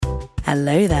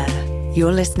Hello there.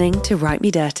 You're listening to Write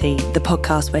Me Dirty, the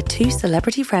podcast where two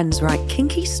celebrity friends write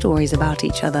kinky stories about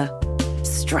each other.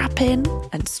 Strap in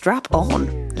and strap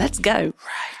on. Let's go. Write Me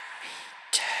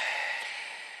Dirty.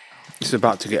 It's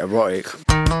about to get erotic.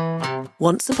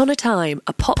 Once upon a time,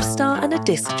 a pop star and a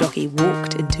disc jockey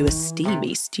walked into a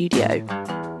steamy studio.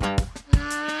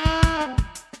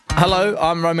 Hello,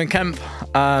 I'm Roman Kemp,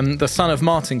 the son of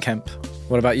Martin Kemp.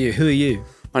 What about you? Who are you?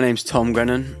 My name's Tom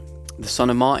Grennan, the son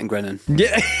of Martin Grennan.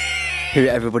 Yeah. Who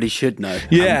everybody should know.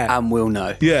 Yeah. And will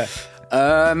know. Yeah.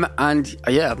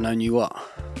 I've known you,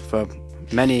 for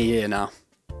many a year now.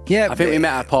 Yeah. I think we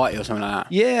met at a party or something like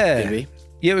that. Yeah. Did we?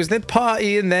 Yeah, it was the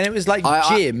party and then it was like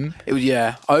gym. It was,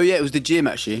 yeah. Oh, yeah, it was the gym,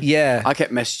 actually. Yeah. I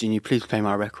kept messaging you, please play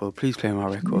my record, please play my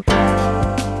record.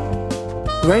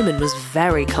 Roman was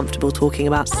very comfortable talking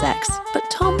about sex, but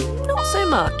Tom, not so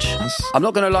much. I'm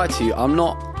not going to lie to you, I'm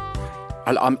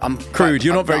crude.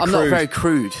 You're not very crude. I'm not very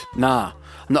crude. Nah,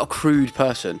 I'm not a crude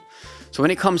person. So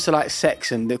when it comes to like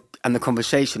sex and the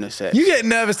conversation of sex, you get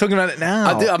nervous talking about it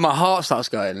now. I do. My heart starts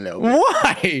going a little bit.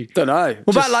 Why? Don't know.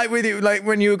 What about like with you, like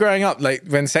when you were growing up, like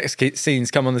when sex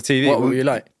scenes come on the TV? What were you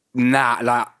like? Nah,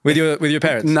 like with your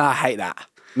parents. Nah, I hate that.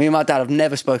 Me and my dad have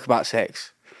never spoke about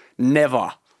sex.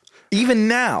 Never. Even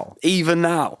now. Do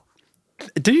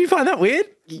you find that weird?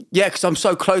 Yeah, because I'm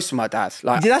so close to my dad.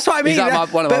 Like, that's what I mean. He's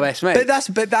like one of my best mates.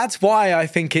 But that's why I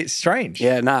think it's strange.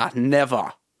 Yeah, nah,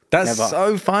 never. That's never.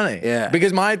 so funny. Yeah.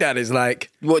 Because my dad is like...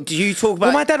 What, do you talk about...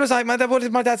 Well, my dad was like... What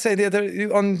did my dad say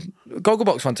on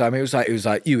Gogglebox one time? He was like,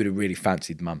 you would have really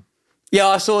fancied mum. Yeah,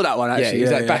 I saw that one, actually. Yeah,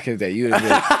 he was back in the day, you would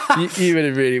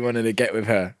have really wanted to get with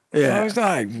her. Yeah. I was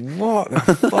like, what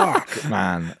the fuck,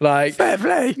 man? Like... Fair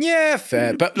play. Yeah,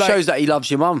 fair. But like, shows that he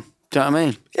loves your mum. Do you know what I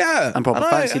mean? Yeah. And proper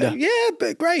fancied her. Yeah,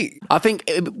 but great. I think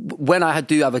when I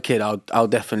do have a kid, I'll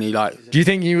definitely like... Do you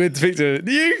think you would speak to her?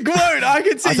 You won't. I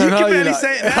can see. You can barely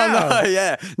say it now. I know,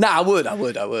 yeah. Nah, I would.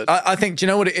 I think, do you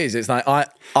know what it is? It's like,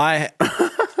 I've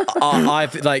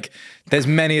like, there's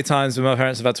many a times when my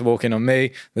parents have had to walk in on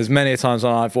me. There's many a times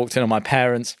when I've walked in on my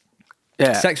parents.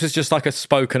 Yeah. Sex was just like a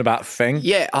spoken about thing.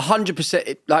 Yeah,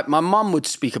 100%. Like my mum would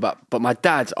speak about, but my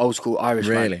dad's old school Irish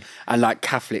man and like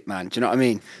Catholic man. Do you know what I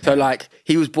mean? So like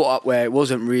he was brought up where it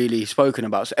wasn't really spoken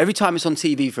about. So every time it's on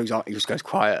TV, for example, he just goes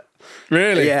quiet.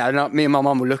 Really? Yeah, and me and my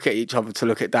mum would look at each other to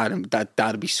look at dad, and dad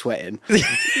would be sweating. Do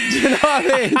you know what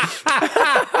I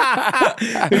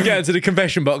mean? You get into the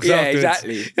confession box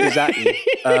afterwards. Exactly.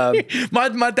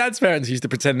 My dad's parents used to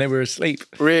pretend they were asleep.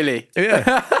 Really?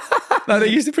 Yeah. No, they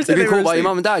used to pretend they were caught by asleep. your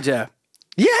mum and dad, yeah?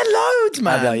 Yeah, loads,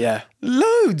 man. Yeah.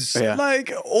 Loads. Yeah.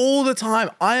 Like all the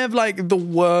time. I have like the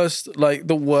worst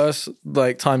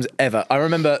times ever. I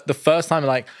remember the first time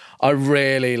like I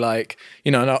really like,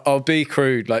 you know, and I'll be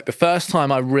crude, like the first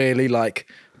time I really like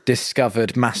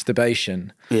discovered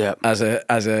masturbation as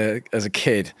a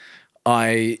kid.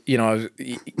 I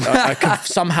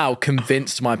somehow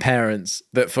convinced my parents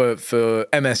that for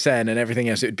MSN and everything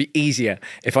else, it would be easier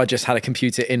if I just had a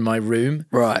computer in my room.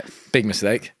 Right. Big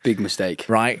mistake. History.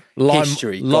 Right.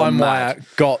 LimeWire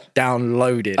got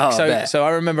downloaded. Oh, so I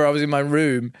remember I was in my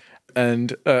room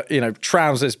and,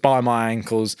 trousers by my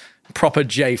ankles, proper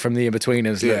J from the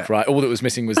In-Betweeners look, right? All that was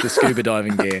missing was the scuba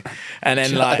diving gear and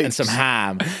then and some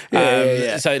ham.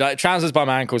 So like trousers by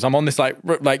my ankles. I'm on this like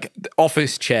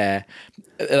office chair,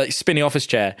 like spinny office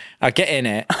chair. I get in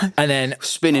it and then...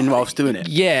 Spinning whilst doing it.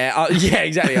 Yeah,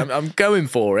 exactly. I'm going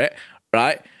for it,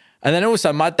 right? And then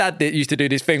also my dad used to do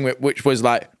this thing which was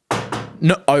like,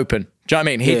 not open. Do you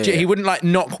know what I mean? He wouldn't like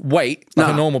not wait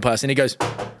like a normal person. He goes,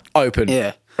 open.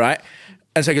 Yeah. Right?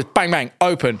 And so he goes, bang, bang,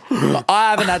 open. But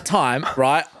I haven't had time,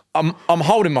 right? I'm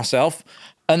holding myself,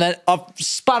 and then I've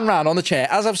spun round on the chair.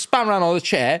 As I've spun round on the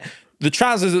chair, the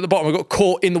trousers at the bottom have got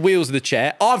caught in the wheels of the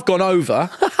chair. I've gone over,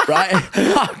 right?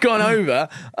 I've gone over.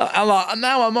 And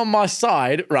now I'm on my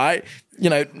side, right? You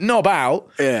know, knob out.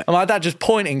 Yeah. And my dad just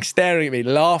pointing, staring at me,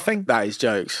 laughing. That is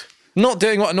jokes. Not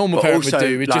doing what a normal parent would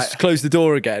do, which just close the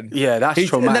door again. Yeah, that's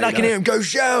traumatic. And then I can hear him go,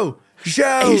 show.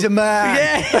 He's a man.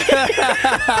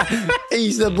 Yeah.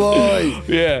 He's the boy.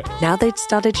 Yeah. Now they'd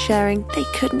started sharing, they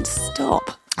couldn't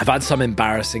stop. I've had some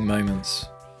embarrassing moments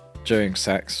during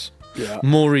sex. Yeah.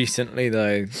 More recently,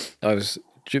 though, I was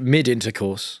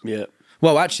mid-intercourse. Yeah.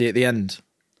 Well, actually, at the end.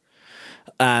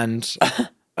 And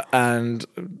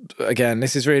again,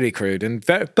 this is really crude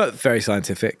but very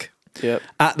scientific. Yeah.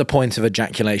 At the point of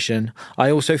ejaculation, I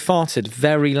also farted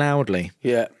very loudly.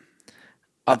 Yeah.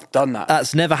 I've done that.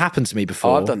 That's never happened to me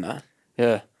before. Oh, I've done that.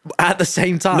 Yeah. At the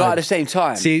same time. Not at the same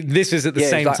time. See, this is at the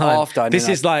same time. After, this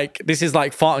is like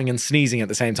farting and sneezing at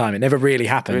the same time. It never really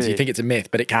happens. Really? You think it's a myth,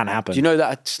 but it can happen. Do you know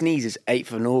that a sneeze is 8th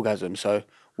of an orgasm? So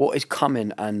what is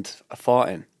coming and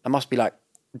farting? That must be like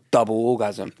double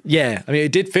orgasm. Yeah, I mean,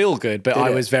 it did feel good, but Did I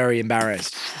it? was very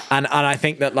embarrassed. And I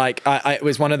think that like, it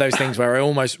was one of those things where I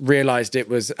almost realised it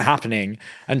was happening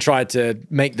and tried to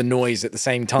make the noise at the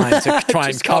same time to try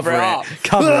and cover it. up.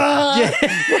 Cover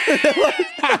it.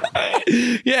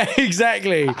 Yeah,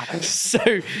 exactly. So,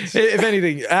 if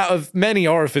anything, out of many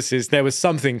orifices, there was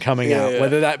something coming out,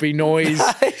 whether that be noise,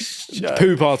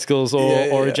 poo particles,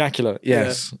 or ejaculate.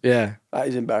 Yes, yeah. That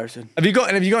is embarrassing. Have you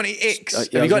got any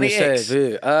icks? Have you got any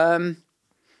icks?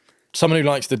 Someone who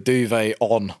likes the duvet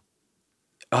on.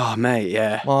 Oh, mate,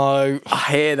 yeah. No. I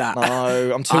hear that.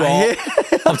 No, I'm too hot.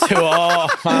 I'm too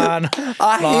hot, man.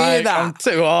 I hear that. I'm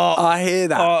too hot. I hear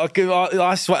that.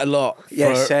 I sweat a lot.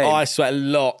 Yeah, same. I sweat a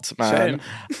lot, man.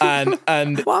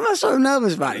 And Why am I so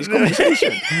nervous about this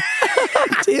conversation?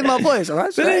 Do you hear my voice? All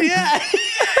right? yeah.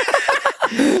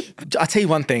 I tell you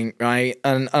one thing, right?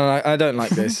 And I don't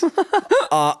like this.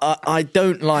 I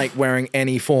don't like wearing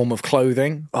any form of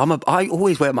clothing. I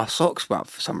always wear my socks, bruv,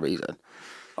 for some reason.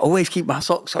 I always keep my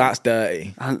socks on. That's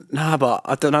dirty. Nah, but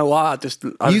I don't know why.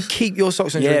 You keep your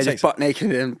socks on? Yeah, during just sex? butt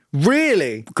naked in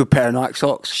Really? good pair of Nike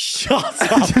socks. Shut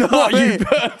up! Do you know what I mean? You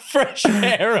put fresh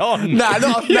hair on. Nah,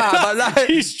 but like,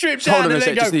 You strip down and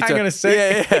then go, hang on a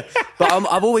sec. Yeah. But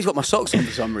I've always got my socks on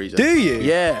for some reason. Do you?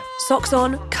 Yeah. Socks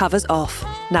on, covers off.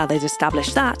 Now they'd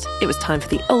established that, it was time for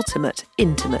the ultimate,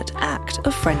 intimate act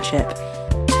of friendship.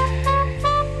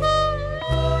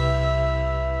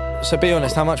 So be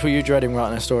honest, how much were you dreading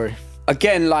writing a story?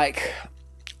 Again, like,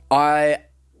 I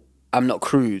am not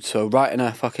crude, so writing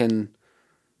a fucking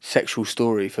sexual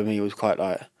story for me was quite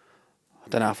like, I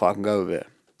don't know how far I can go with it.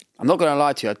 I'm not going to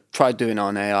lie to you, I tried doing it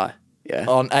on AI. Yeah.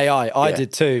 On AI, I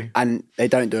did too. And they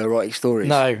don't do erotic stories.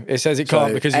 No, it says it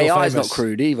can't because you're AI famous. is not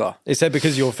crude either. It said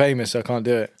because you're famous, I can't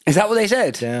do it. Is that what they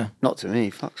said? Yeah. Not to me,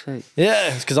 fuck's sake.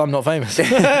 Yeah, it's because I'm not famous.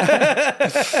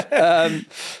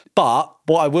 But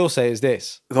what I will say is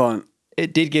this. Go on.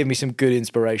 It did give me some good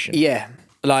inspiration. Yeah.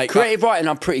 Like creative writing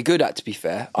I'm pretty good at, to be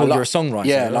fair. Well, you're a songwriter.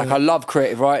 Yeah, like I love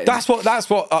creative writing. That's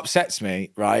what upsets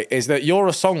me, right? Is that you're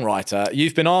a songwriter.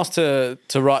 You've been asked to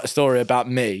write a story about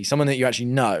me, someone that you actually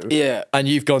know. Yeah. And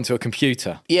you've gone to a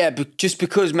computer. Yeah, but just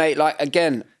because, mate, like,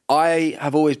 again, I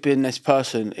have always been this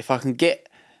person, if I can get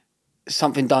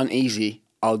something done easy,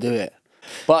 I'll do it.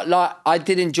 But, like, I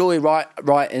did enjoy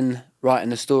writing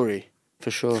the story, for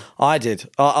sure. I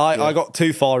did. I got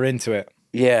too far into it.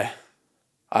 Yeah,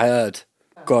 I heard.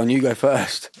 Go on, you go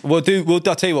first. I'll tell you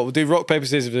what, we'll do rock, paper,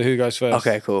 scissors for who goes first.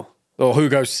 Okay, cool. Or who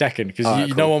goes second, because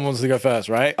cool. no one wants to go first,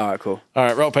 right? All right, cool. All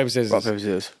right, rock, paper, scissors. Rock, paper,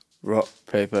 scissors. Rock,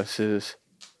 paper, scissors.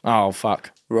 Oh,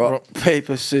 fuck. Rock,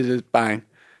 paper, scissors, bang.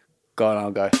 Go on,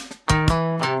 I'll go.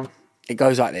 It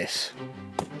goes like this.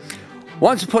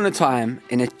 Once upon a time,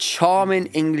 in a charming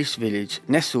English village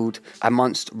nestled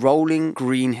amongst rolling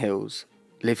green hills,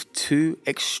 lived two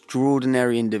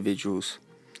extraordinary individuals,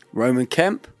 Roman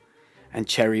Kemp and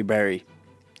Cherry Berry.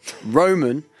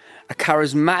 Roman, a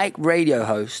charismatic radio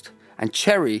host, and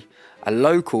Cherry, a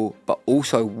local but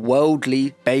also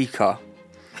worldly baker.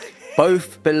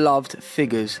 Both beloved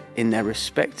figures in their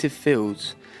respective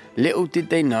fields. Little did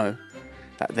they know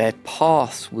that their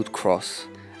paths would cross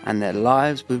and their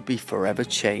lives would be forever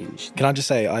changed. Can I just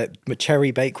say,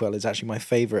 Cherry Bakewell is actually my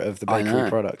favourite of the bakery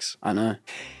products. I know.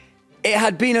 It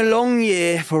had been a long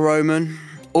year for Roman.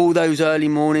 All those early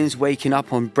mornings waking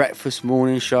up on breakfast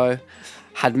morning show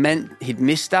had meant he'd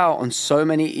missed out on so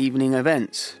many evening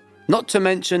events. Not to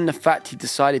mention the fact he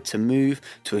decided to move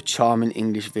to a charming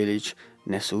English village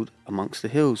nestled amongst the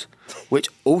hills, which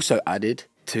also added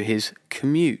to his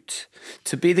commute.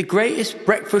 To be the greatest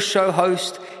breakfast show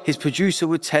host, his producer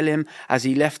would tell him as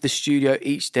he left the studio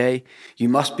each day, you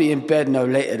must be in bed no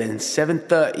later than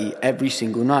 7:30 every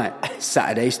single night,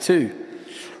 Saturdays too.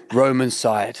 Roman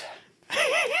sighed.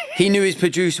 He knew his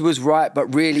producer was right,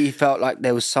 but really he felt like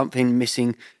there was something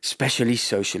missing, especially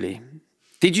socially.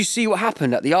 Did you see what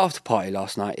happened at the after party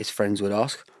last night? His friends would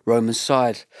ask. Roman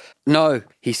sighed. No,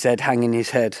 he said, hanging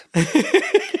his head.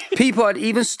 People had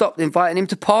even stopped inviting him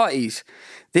to parties.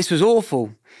 This was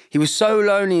awful. He was so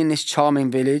lonely in this charming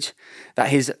village that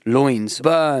his loins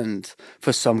burned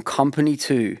for some company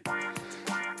too.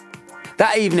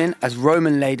 That evening, as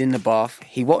Roman laid in the bath,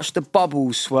 he watched the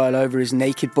bubbles swirl over his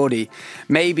naked body.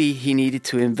 Maybe he needed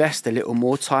to invest a little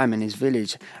more time in his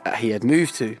village that he had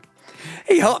moved to.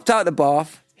 He hopped out the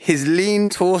bath, his lean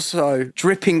torso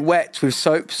dripping wet with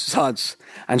soap suds,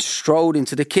 and strolled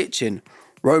into the kitchen.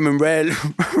 Roman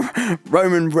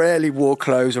rarely wore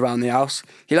clothes around the house.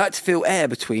 He liked to feel air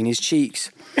between his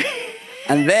cheeks.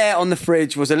 And there on the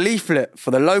fridge was a leaflet for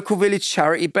the local village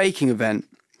charity baking event.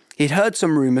 He'd heard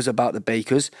some rumours about the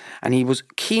bakers and he was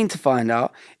keen to find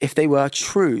out if they were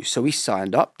true, so he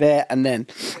signed up there and then.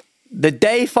 The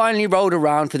day finally rolled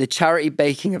around for the charity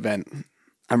baking event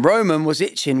and Roman was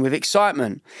itching with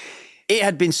excitement. It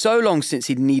had been so long since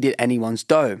he'd needed anyone's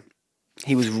dough.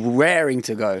 He was raring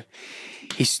to go.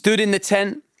 He stood in the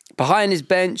tent, behind his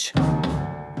bench.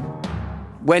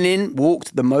 When in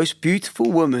walked the most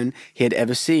beautiful woman he had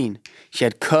ever seen. She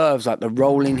had curves like the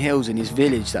rolling hills in his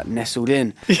village that nestled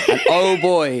in. And oh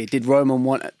boy, did Roman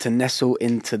want to nestle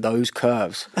into those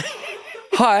curves.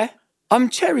 "Hi, I'm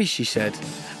Cherry," she said,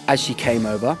 as she came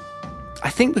over. "I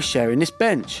think we're sharing this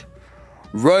bench."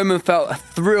 Roman felt a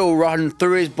thrill run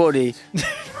through his body.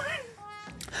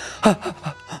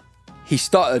 He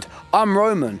stuttered, "I'm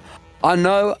Roman. I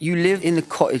know you live in the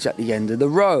cottage at the end of the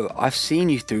row. I've seen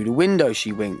you through the window,"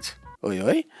 she winked. Oi,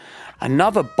 oi.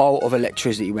 Another bolt of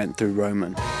electricity went through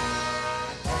Roman.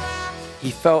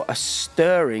 He felt a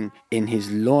stirring in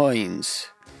his loins.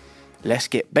 "Let's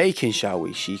get baking, shall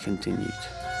we?" she continued.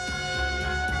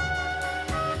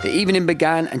 The evening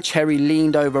began and Cherry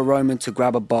leaned over Roman to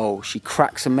grab a bowl. She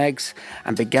cracked some eggs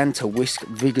and began to whisk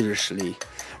vigorously.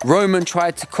 Roman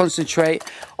tried to concentrate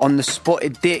on the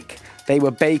spotted dick they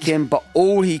were baking, but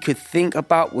all he could think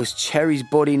about was Cherry's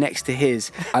body next to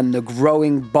his and the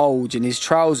growing bulge in his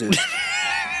trousers.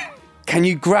 "Can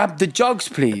you grab the jugs,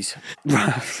 please?"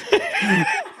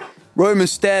 Roman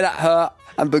stared at her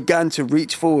and began to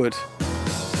reach forward.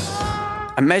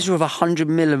 A measure of 100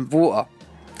 ml of water.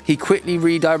 He quickly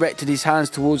redirected his hands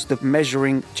towards the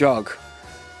measuring jug.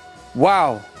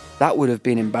 Wow, that would have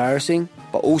been embarrassing,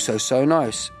 but also so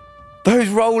nice. Those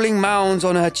rolling mounds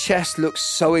on her chest looked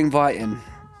so inviting.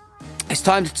 "It's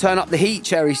time to turn up the heat,"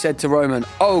 Cherry said to Roman.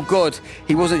 Oh God,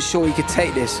 he wasn't sure he could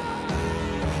take this.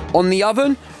 "On the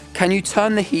oven, can you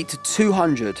turn the heat to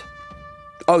 200?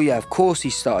 "Oh yeah, of course,"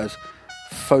 he stuttered.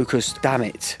 Focused, damn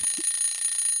it.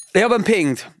 The oven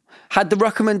pinged. Had the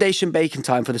recommendation baking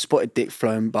time for the spotted dick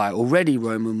flown by already,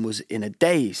 Roman was in a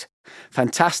daze.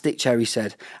 "Fantastic," Cherry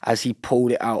said as he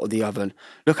pulled it out of the oven.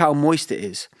 "Look how moist it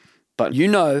is. But you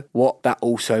know what that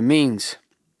also means.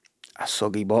 A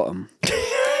soggy bottom."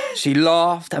 She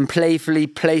laughed and playfully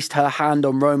placed her hand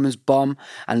on Roman's bum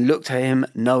and looked at him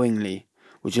knowingly.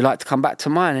 "Would you like to come back to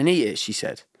mine and eat it?" she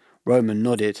said. Roman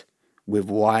nodded with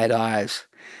wide eyes.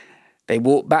 They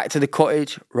walked back to the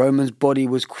cottage. Roman's body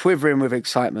was quivering with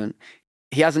excitement.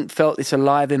 He hasn't felt this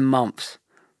alive in months.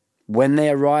 When they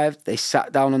arrived, they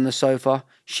sat down on the sofa.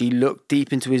 She looked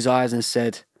deep into his eyes and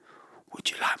said,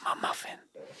 "Would you like my muffin?"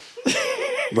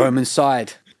 Roman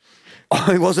sighed.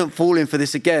 I wasn't falling for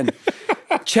this again.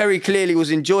 Cherry clearly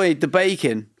was enjoying the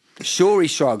baking. Sure, he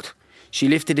shrugged. She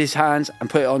lifted his hands and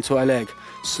put it onto her leg,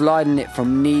 sliding it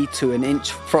from knee to an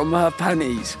inch from her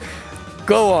panties.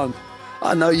 "Go on.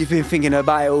 I know you've been thinking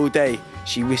about it all day,"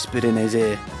 she whispered in his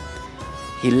ear.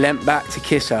 He leant back to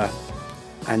kiss her,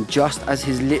 and just as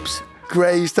his lips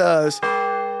grazed hers,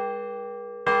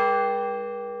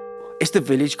 it's the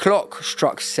village clock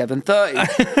struck 7:30.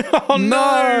 Oh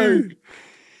no!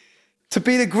 To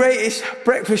be the greatest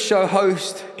breakfast show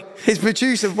host, his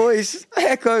producer voice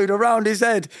echoed around his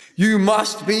head. "You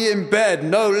must be in bed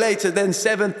no later than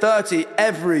 7:30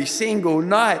 every single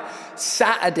night.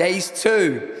 Saturdays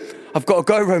too." "I've got to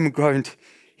go," Roman groaned.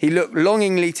 He looked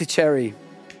longingly to Cherry,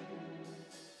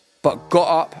 but got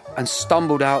up and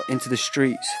stumbled out into the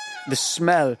streets, the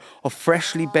smell of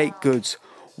freshly baked goods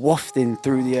wafting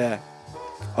through the air.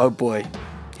 Oh boy,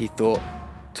 he thought,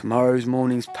 tomorrow's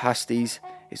morning's pasties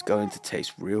is going to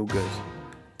taste real good.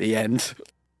 The end.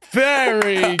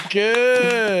 Very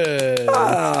good.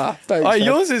 Thanks,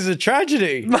 yours is a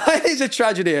tragedy. Mine is a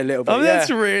tragedy a little bit. Oh, that's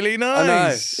really nice. I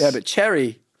know. Yeah, but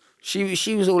Cherry,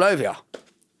 she was all over you.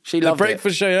 She The loved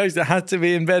breakfast show host that had to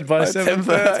be in bed by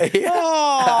 7:30. Yeah.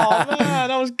 Oh,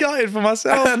 man, I was gutted for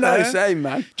myself. No, man. same,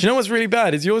 man. Do you know what's really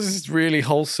bad? Is yours is really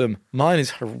wholesome. Mine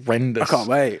is horrendous. I can't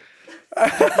wait.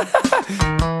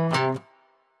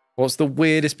 What's the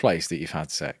weirdest place that you've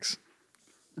had sex?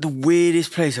 The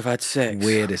weirdest place I've had sex.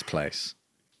 Weirdest place.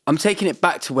 I'm taking it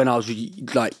back to when I was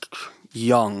like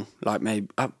young, like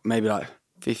maybe like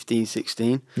 15,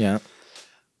 16. Yeah.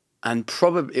 And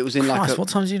probably it was in Christ, like what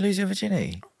time did you lose your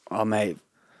virginity? Oh, mate.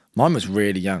 Mine was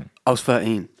really young. I was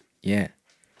 13. Yeah.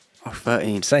 I was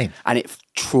 13. Same. And it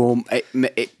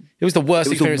was the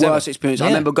worst experience ever. experience. Yeah. I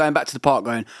remember going back to the park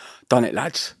going, "Done it,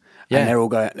 lads." Yeah. And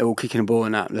they're all kicking a ball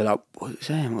and that. They're like, "What's it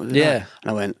saying? What was that?"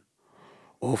 And I went,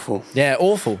 "Awful." Yeah,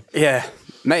 awful. Yeah.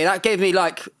 Mate, that gave me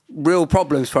like real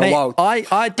problems for a while.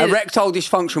 I did Erectile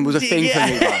dysfunction was a thing for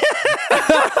me. Like.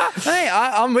 Hey,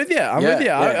 I'm with you. I'm with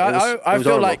you. I feel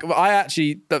horrible. Like I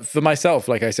actually, for myself,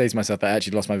 like I say to myself, I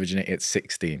actually lost my virginity at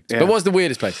 16. Yeah. But what's the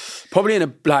weirdest place? Probably in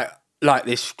a like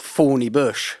this thorny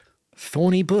bush.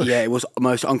 Thorny bush? Yeah, it was the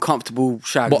most uncomfortable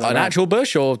shag. What, an actual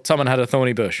bush or someone had a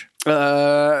thorny bush?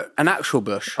 An actual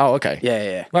bush. Oh, okay.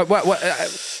 Yeah. What,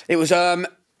 it was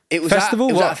festival?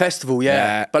 It was at a festival,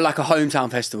 yeah. But like a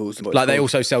hometown festival. Like they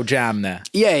also sell jam there?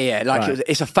 Yeah. Like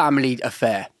it's a family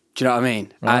affair. Do you know what I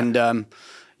mean? Right.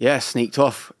 And sneaked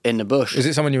off in the bush. Is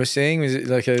it someone you were seeing? Was it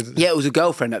like a... Yeah, it was a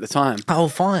girlfriend at the time. Oh,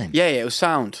 fine. Yeah, it was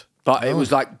sound. But it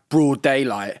was like broad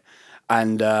daylight.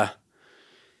 And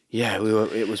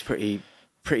it was pretty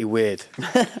weird.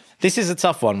 This is a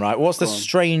tough one, right? What's the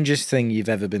strangest thing you've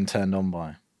ever been turned on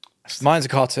by? Mine's a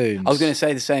cartoon. I was going to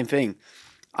say the same thing.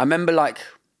 I remember I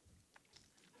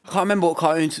can't remember what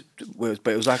cartoons it was,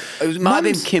 but it might have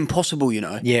been Kim Possible, you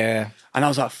know? Yeah. And I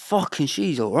was like, fucking,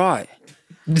 she's all right.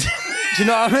 Do you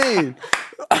know what I mean?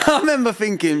 I remember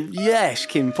thinking, yes,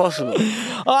 Kim Possible.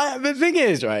 The thing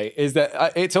is, right, is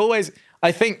that it's always...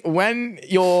 I think when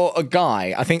you're a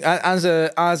guy, I think as a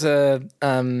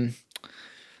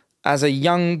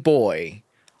young boy,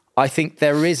 I think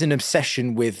there is an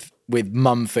obsession with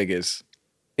mum figures.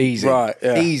 Easy. Right,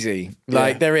 yeah. Easy.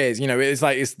 Like there is, you know, it's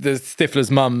like it's the Stifler's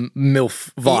mum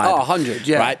MILF vibe. Oh, 100,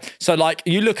 yeah. Right? So like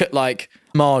you look at like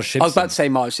Marge Simpson. I was about to say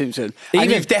Marge Simpson. And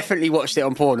you've definitely watched it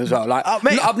on porn as well. Like I've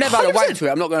never had a wank to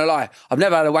it, I'm not going to lie. I've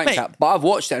never had a wank to it, but I've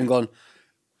watched it and gone,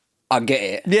 I get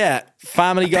it. Yeah.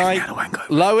 Family Guy.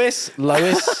 Lois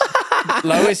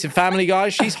in Family Guy,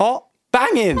 she's hot.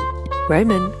 Banging.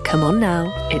 Roman, come on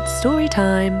now. It's story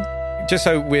time. Just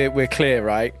so we're clear,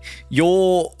 right?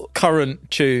 Your current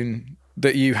tune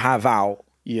that you have out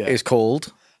is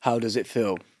called... How Does It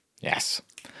Feel? Yes.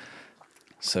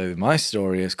 So my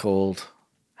story is called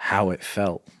How It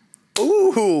Felt.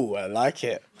 Ooh, I like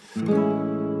it.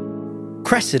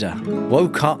 Cressida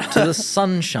woke up to the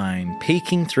sunshine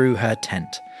peeking through her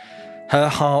tent, her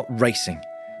heart racing.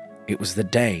 It was the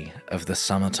day of the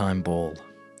summertime ball.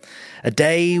 A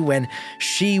day when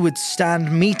she would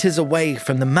stand meters away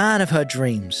from the man of her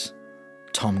dreams,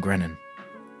 Tom Grennan.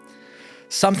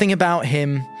 Something about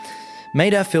him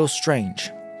made her feel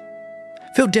strange,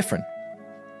 feel different.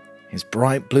 His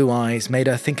bright blue eyes made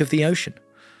her think of the ocean.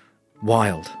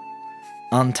 Wild,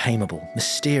 untamable,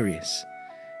 mysterious.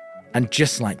 And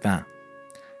just like that,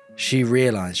 she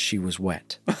realised she was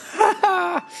wet.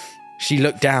 She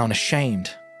looked down,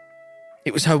 ashamed.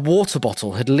 It was her water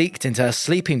bottle had leaked into her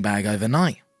sleeping bag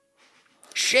overnight.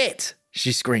 Shit,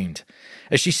 she screamed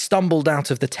as she stumbled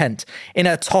out of the tent in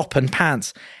her top and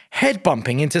pants, head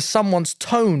bumping into someone's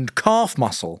toned calf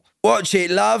muscle. Watch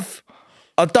it, love.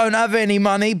 I don't have any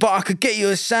money, but I could get you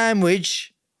a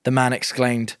sandwich, the man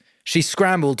exclaimed. She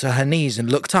scrambled to her knees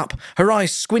and looked up, her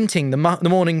eyes squinting the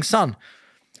morning sun.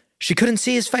 She couldn't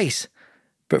see his face,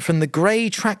 but from the grey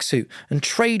tracksuit and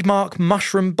trademark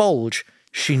mushroom bulge,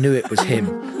 she knew it was him.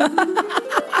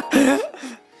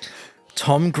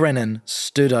 Tom Grennan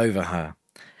stood over her,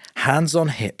 hands on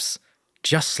hips,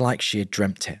 just like she had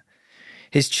dreamt it.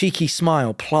 His cheeky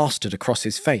smile plastered across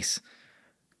his face.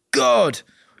 God,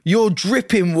 you're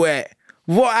dripping wet.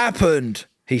 What happened?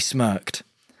 He smirked.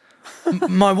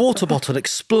 My water bottle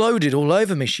exploded all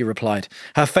over me, she replied,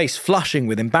 her face flushing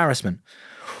with embarrassment.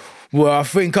 Well, I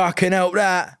think I can help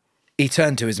that. He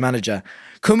turned to his manager.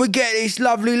 Can we get this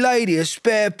lovely lady a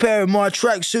spare pair of my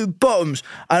tracksuit bottoms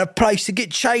and a place to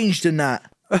get changed in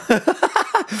that?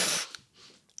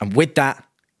 And with that,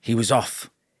 he was off,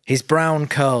 his brown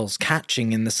curls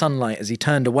catching in the sunlight as he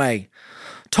turned away.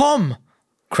 Tom,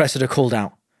 Cressida called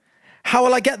out. How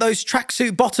will I get those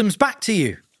tracksuit bottoms back to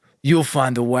you? You'll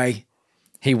find a way.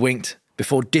 He winked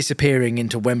before disappearing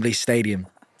into Wembley Stadium.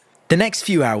 The next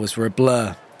few hours were a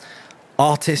blur.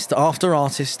 Artist after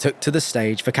artist took to the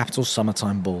stage for Capital's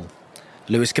summertime ball.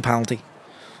 Lewis Capaldi,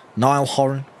 Niall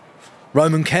Horan,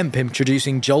 Roman Kemp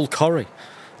introducing Joel Corry.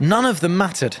 None of them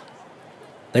mattered.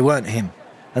 They weren't him.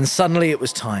 And suddenly it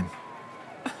was time.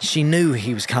 She knew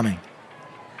he was coming.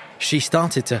 She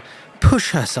started to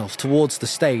push herself towards the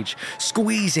stage,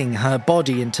 squeezing her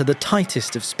body into the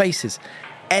tightest of spaces.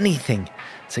 Anything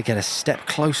to get a step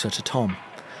closer to Tom.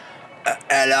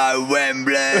 Hello,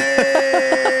 Wembley!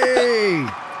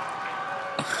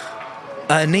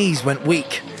 Her knees went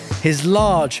weak, his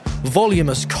large,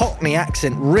 voluminous Cockney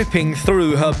accent ripping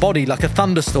through her body like a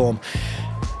thunderstorm.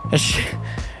 And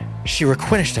she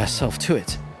requinished herself to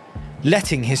it,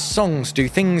 letting his songs do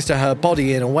things to her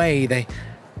body in a way they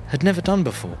had never done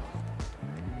before.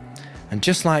 And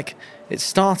just like it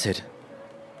started,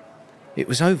 it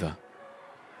was over.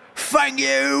 Thank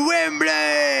you,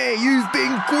 Wembley! You've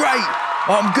been great!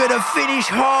 I'm gonna finish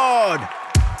hard.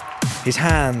 His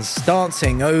hands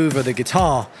dancing over the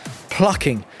guitar,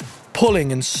 plucking,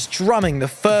 pulling and strumming the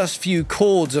first few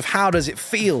chords of How Does It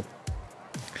Feel?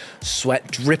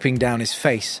 Sweat dripping down his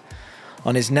face.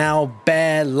 On his now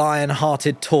bare,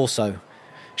 lion-hearted torso,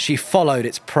 she followed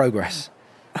its progress,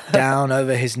 down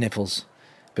over his nipples,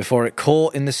 before it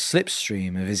caught in the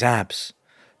slipstream of his abs,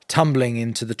 tumbling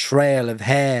into the trail of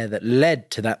hair that led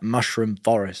to that mushroom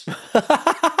forest.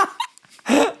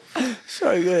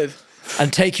 So good.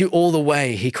 And take you all the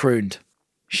way, he crooned.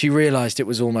 She realised it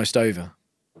was almost over.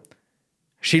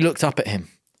 She looked up at him,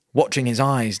 watching his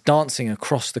eyes dancing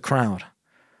across the crowd,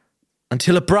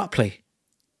 until abruptly,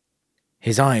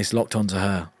 his eyes locked onto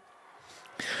her.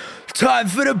 Time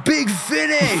for the big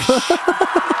finish!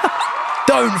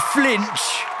 Don't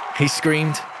flinch, he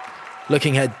screamed,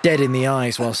 looking her dead in the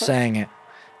eyes while saying it,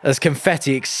 as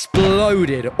confetti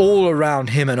exploded all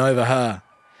around him and over her.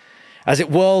 As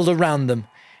it whirled around them,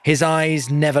 his eyes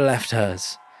never left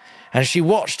hers, and she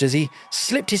watched as he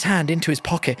slipped his hand into his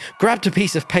pocket, grabbed a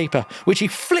piece of paper, which he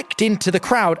flicked into the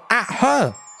crowd at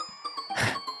her.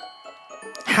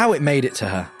 How it made it to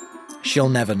her, she'll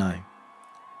never know,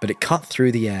 but it cut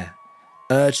through the air,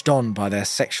 urged on by their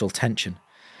sexual tension,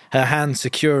 her hand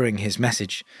securing his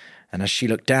message, and as she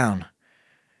looked down,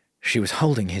 she was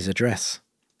holding his address.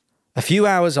 A few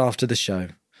hours after the show,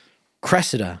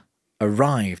 Cressida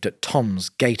arrived at Tom's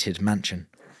gated mansion.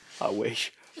 I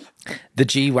wish. The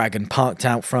G-Wagon parked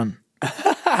out front.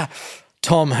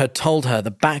 Tom had told her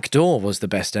the back door was the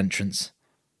best entrance,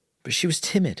 but she was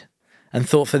timid and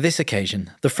thought for this occasion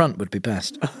the front would be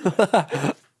best.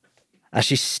 As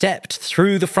she stepped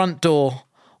through the front door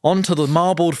onto the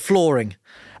marbled flooring,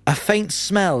 a faint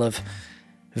smell of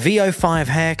VO5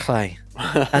 hair clay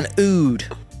and oud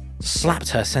slapped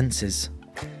her senses.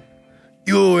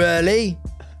 "You're early,"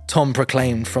 Tom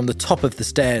proclaimed from the top of the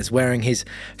stairs, wearing his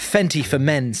Fenty for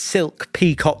Men silk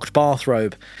peacocked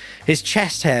bathrobe, his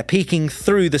chest hair peeking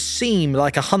through the seam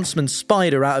like a huntsman's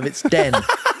spider out of its den.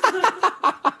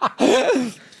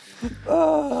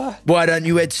 "Why don't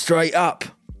you head straight up?"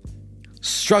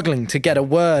 Struggling to get a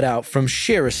word out from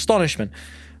sheer astonishment,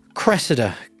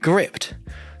 Cressida gripped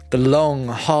the long,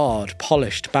 hard,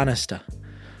 polished banister,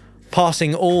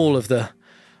 passing all of the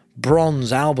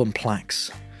bronze album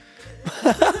plaques.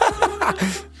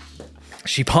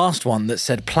 She passed one that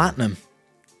said platinum,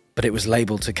 but it was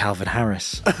labelled to Calvin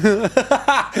Harris.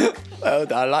 Oh,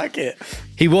 I like it.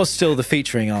 He was still the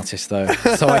featuring artist, though,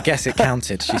 so I guess it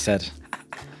counted, she said.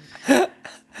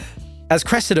 As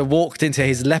Cressida walked into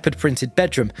his leopard-printed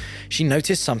bedroom, she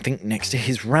noticed something next to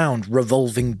his round,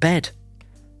 revolving bed.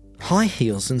 High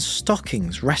heels and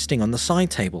stockings resting on the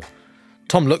side table.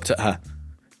 Tom looked at her.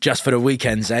 "Just for the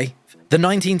weekends, eh? The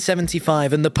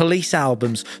 1975 and the Police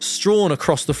albums strewn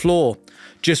across the floor.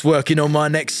 Just working on my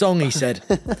next song," he said.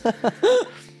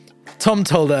 Tom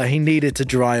told her he needed to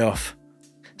dry off.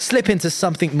 Slip into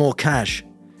something more cash.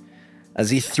 As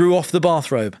he threw off the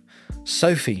bathrobe,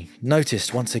 Sophie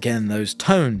noticed once again those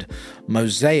toned,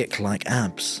 mosaic-like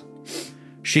abs.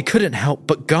 She couldn't help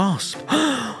but gasp.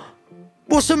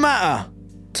 "What's the matter?"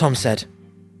 Tom said.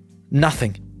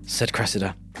 "Nothing," said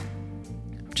Cressida.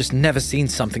 "I've just never seen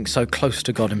something so close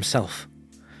to God himself."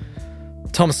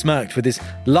 Tom smirked with his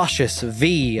luscious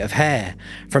V of hair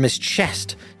from his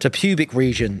chest to pubic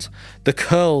regions. The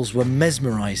curls were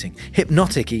mesmerising,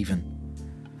 hypnotic even.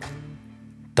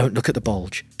 "Don't look at the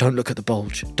bulge, don't look at the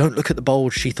bulge, don't look at the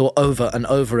bulge," she thought over and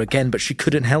over again, but she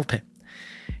couldn't help it.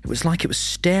 It was like it was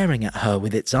staring at her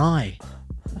with its eye.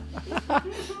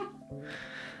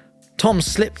 Tom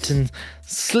slipped and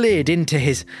slid into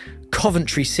his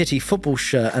Coventry City football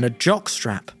shirt and a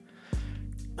jockstrap.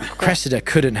 Cressida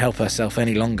couldn't help herself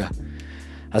any longer.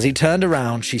 As he turned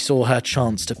around, she saw her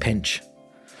chance to pinch.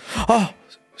 "Oh,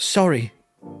 sorry,"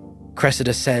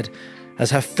 Cressida said,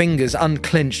 as her fingers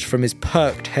unclinched from his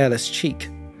perked, hairless cheek.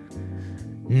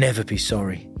 "Never be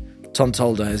sorry," Tom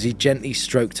told her as he gently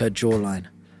stroked her jawline.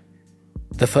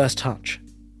 The first touch.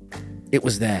 It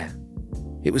was there.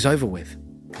 It was over with.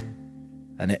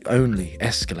 And it only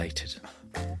escalated.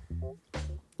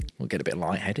 We'll get a bit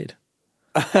lightheaded.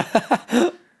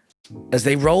 As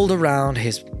they rolled around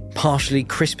his partially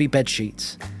crispy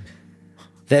bedsheets,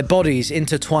 their bodies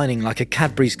intertwining like a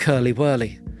Cadbury's Curly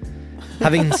Whirly.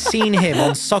 Having seen him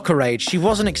on Soccer Age, she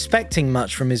wasn't expecting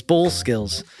much from his ball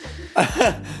skills,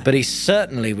 but he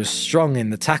certainly was strong in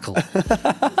the tackle.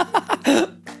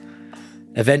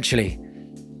 Eventually,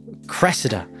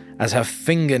 Cressida, as her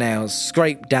fingernails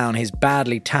scraped down his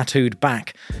badly tattooed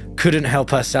back, couldn't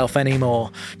help herself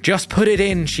anymore. "Just put it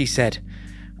in," she said.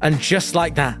 And just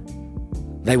like that,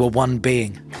 they were one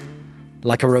being.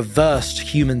 like a reversed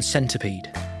human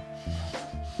centipede.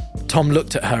 Tom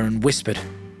looked at her and whispered,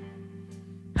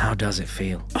 "How does it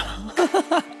feel?"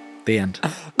 The end.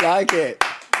 Like it.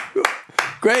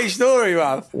 Great story,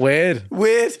 man. Weird.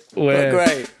 But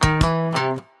great.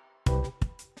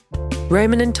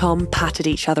 Roman and Tom patted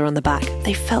each other on the back.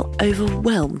 They felt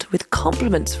overwhelmed with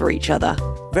compliments for each other.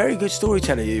 Very good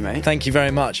storyteller, you, mate. Thank you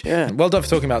very much. Yeah. Well done for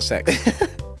talking about sex.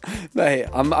 Mate,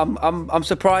 I'm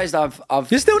surprised I've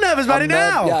You're still nervous about it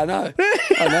now? Yeah, I know.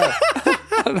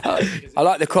 I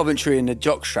like the Coventry and the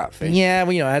jockstrap thing. Yeah,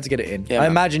 well, I had to get it in. Yeah, I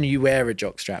man. imagine you wear a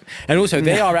jockstrap. And also,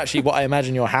 they are actually what I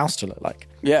imagine your house to look like.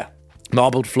 Yeah.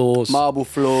 Marble floors,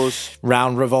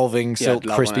 round revolving silk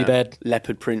crispy bed.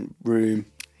 Leopard print room.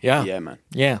 Yeah. Yeah, man.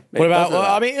 Yeah. What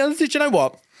about, did you know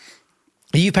what?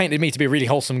 You painted me to be a really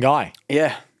wholesome guy.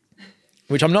 Yeah.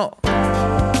 Which I'm not. You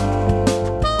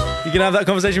gonna have that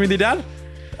conversation with your dad?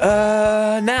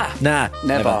 Nah.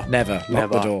 Never.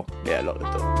 Lock the door. Yeah, lock the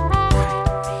door.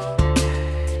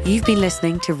 You've been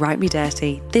listening to Write Me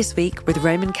Dirty, this week with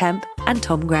Roman Kemp and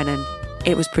Tom Grennan.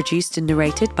 It was produced and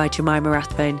narrated by Jemima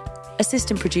Rathbone.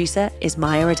 Assistant producer is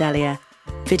Maya Adelia.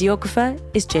 Videographer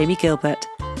is Jamie Gilbert.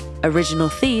 Original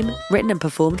theme written and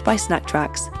performed by Snack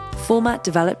Tracks. Format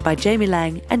developed by Jamie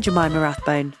Lang and Jemima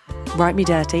Rathbone. Write Me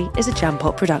Dirty is a Jam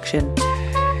Pop production.